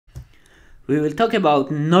We will talk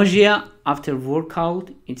about nausea after workout.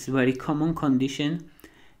 It's a very common condition,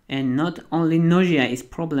 and not only nausea is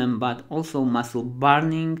problem, but also muscle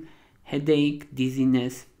burning, headache,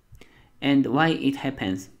 dizziness, and why it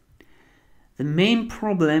happens. The main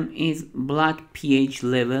problem is blood pH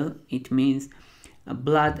level. It means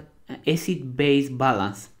blood acid-base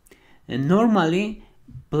balance. And normally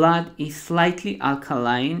blood is slightly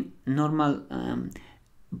alkaline. Normal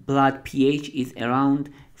blood pH is around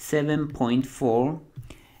 7.4,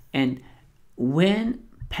 and when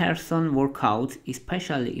person workouts,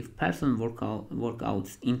 especially if person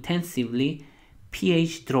workouts intensively,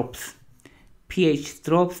 pH drops.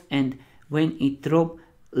 And when it drops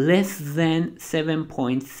less than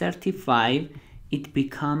 7.35, it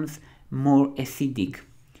becomes more acidic.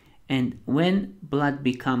 And when blood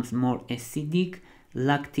becomes more acidic,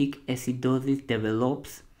 lactic acidosis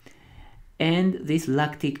develops, and this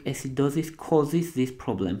lactic acidosis causes these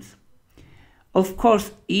problems. Of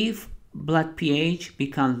course, if blood pH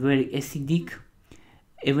becomes very acidic,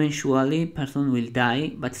 eventually person will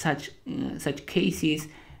die, but such cases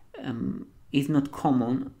is not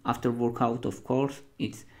common after workout. Of course,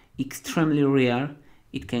 it's extremely rare.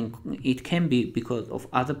 It can be because of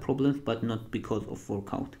other problems, but not because of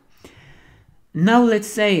workout. Now let's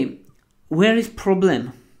say, where is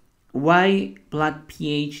problem? Why blood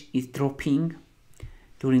pH is dropping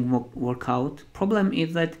during workout? Problem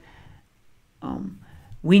is that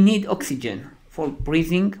we need oxygen for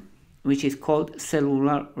breathing, which is called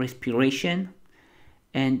cellular respiration,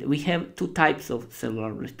 and we have two types of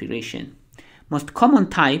cellular respiration. Most common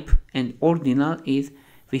type and ordinal is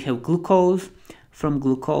we have glucose. From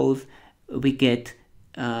glucose we get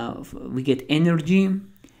energy,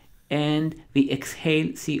 and we exhale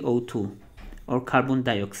CO2 or carbon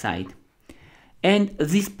dioxide. And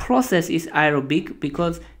this process is aerobic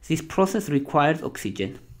because this process requires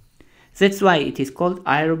oxygen. That's why it is called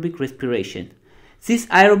aerobic respiration. This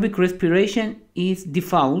aerobic respiration is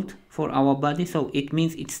default for our body, so it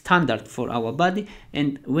means it's standard for our body,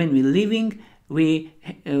 and when we're living, we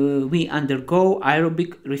undergo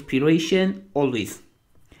aerobic respiration always.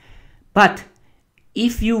 But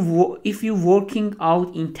if you working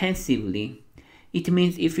out intensively, it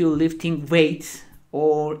means if you're lifting weights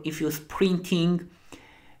or if you're sprinting,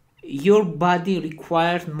 your body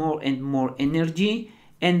requires more and more energy,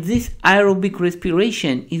 and this aerobic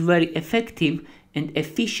respiration is very effective and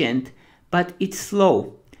efficient, but it's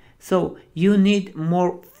slow. So you need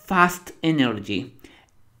more fast energy,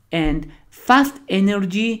 and fast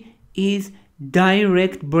energy is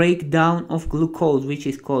direct breakdown of glucose, which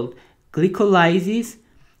is called glycolysis,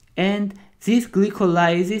 and this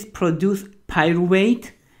glycolysis produce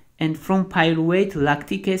pyruvate, and from pyruvate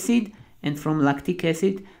lactic acid, and from lactic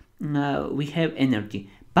acid we have energy.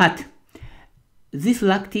 But this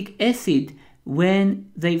lactic acid,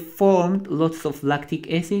 when they formed lots of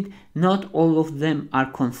lactic acid, not all of them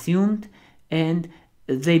are consumed, and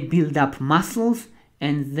they build up muscles,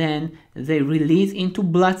 and then they release into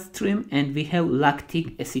bloodstream, and we have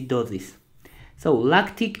lactic acidosis. So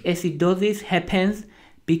lactic acidosis happens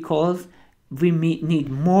because we need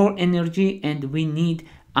more energy, and we need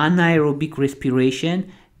anaerobic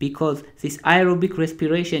respiration, because this aerobic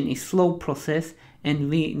respiration is slow process, and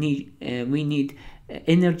we need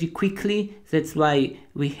energy quickly. That's why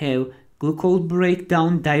we have glucose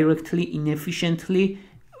breakdown directly, inefficiently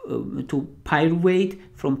to pyruvate.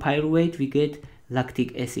 From pyruvate we get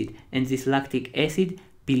lactic acid, and this lactic acid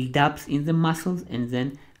builds up in the muscles and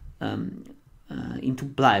then into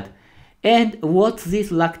blood. And what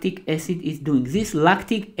this lactic acid is doing, this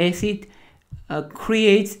lactic acid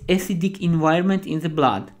creates acidic environment in the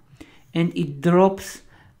blood, and it drops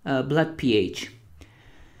blood pH.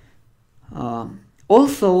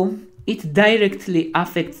 Also, it directly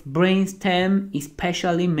affects brainstem,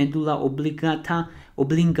 especially medulla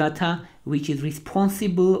oblongata, which is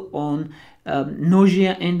responsible on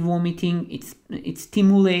nausea and vomiting. It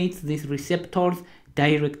stimulates these receptors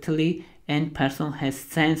directly, and person has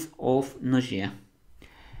sense of nausea.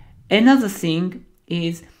 Another thing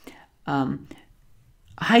is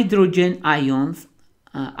hydrogen ions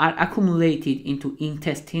are accumulated into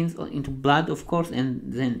intestines or into blood, of course, and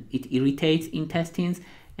then it irritates intestines,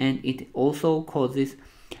 and it also causes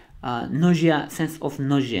nausea, sense of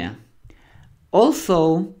nausea.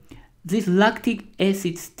 Also, this lactic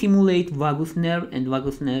acid stimulates vagus nerve, and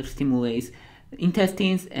vagus nerve stimulates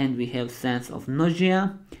intestines, and we have sense of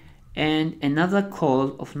nausea. And another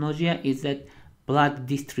cause of nausea is that blood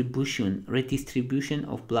distribution, redistribution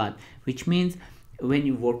of blood, which means when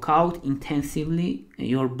you work out intensively,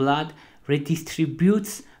 your blood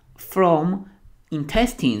redistributes from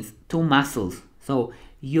intestines to muscles. So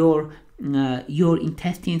your your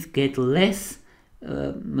intestines get less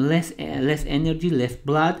energy, less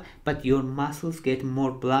blood, but your muscles get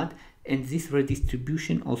more blood, and this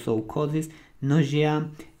redistribution also causes nausea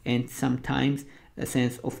and sometimes a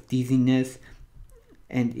sense of dizziness,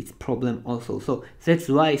 and its problem also. So that's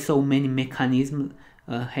why so many mechanisms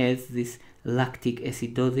has this lactic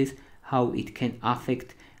acidosis, how it can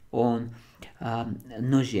affect on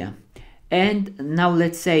nausea. And now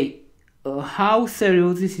let's say how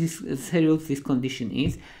serious this condition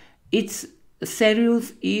is. It's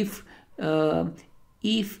serious if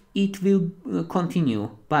it will continue,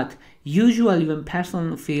 but usually when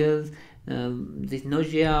person feels this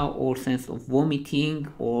nausea or sense of vomiting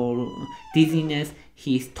or dizziness,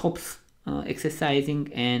 he stops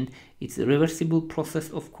exercising, and it's a reversible process,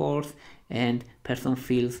 of course, and person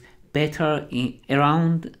feels better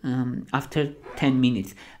around after 10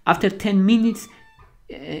 minutes. After 10 minutes,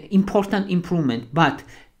 important improvement, but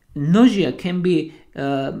nausea can be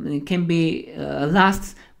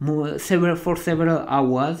lasts for several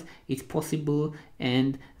hours. It's possible,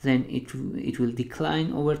 and then it will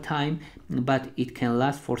decline over time, but it can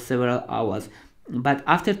last for several hours. But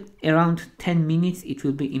after around 10 minutes, it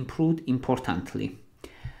will be improved importantly.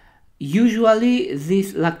 Usually,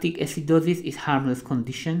 this lactic acidosis is harmless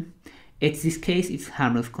condition. In this case, it's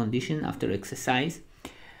harmless condition after exercise.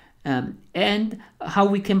 And how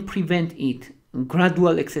we can prevent it?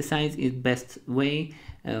 Gradual exercise is best way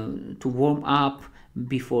to warm up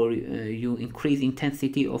before you increase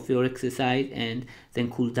intensity of your exercise, and then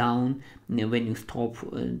cool down when you stop.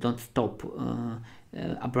 Don't stop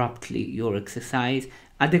abruptly your exercise.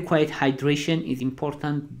 Adequate hydration is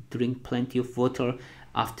important. Drink plenty of water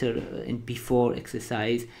after and before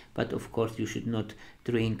exercise, but of course you should not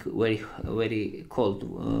drink very cold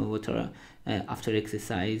water after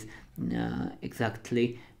exercise.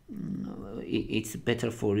 Exactly, it's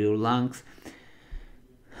better for your lungs,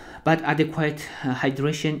 but adequate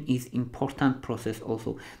hydration is important process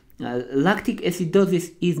also. Lactic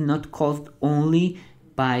acidosis is not caused only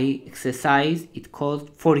by exercise. It caused,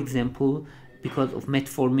 for example, because of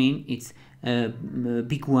metformin. It's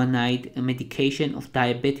biguanide medication of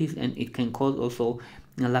diabetes, and it can cause also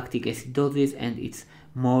lactic acidosis, and it's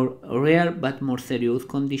more rare but more serious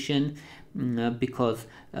condition because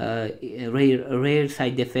rare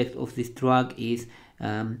side effect of this drug is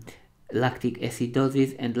lactic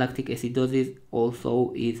acidosis, and lactic acidosis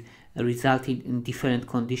also is resulting in different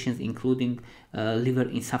conditions, including liver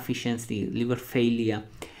insufficiency, liver failure,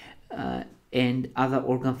 and other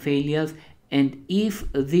organ failures. And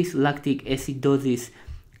if this lactic acidosis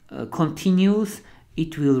continues,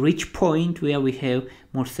 it will reach point where we have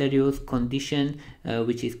more serious condition,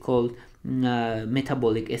 which is called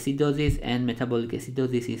metabolic acidosis, and metabolic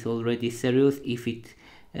acidosis is already serious if it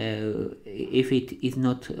is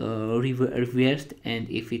not reversed, and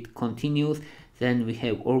if it continues, then we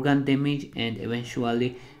have organ damage, and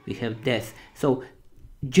eventually we have death. So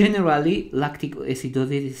generally, lactic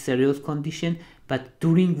acidosis is a serious condition, but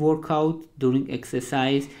during workout, during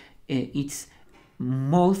exercise, it's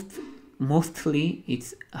mostly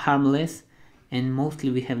it's harmless, and mostly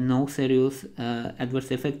we have no serious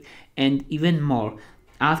adverse effect. And even more,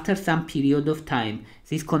 after some period of time,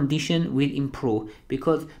 this condition will improve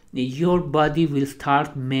because your body will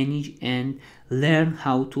start manage and learn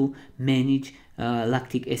how to manage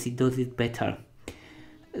lactic acidosis better.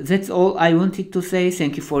 That's all I wanted to say.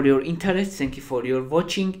 Thank you for your interest. Thank you for your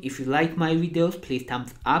watching. If you like my videos, please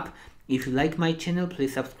thumbs up. If you like my channel,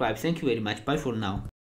 please subscribe. Thank you very much. Bye for now.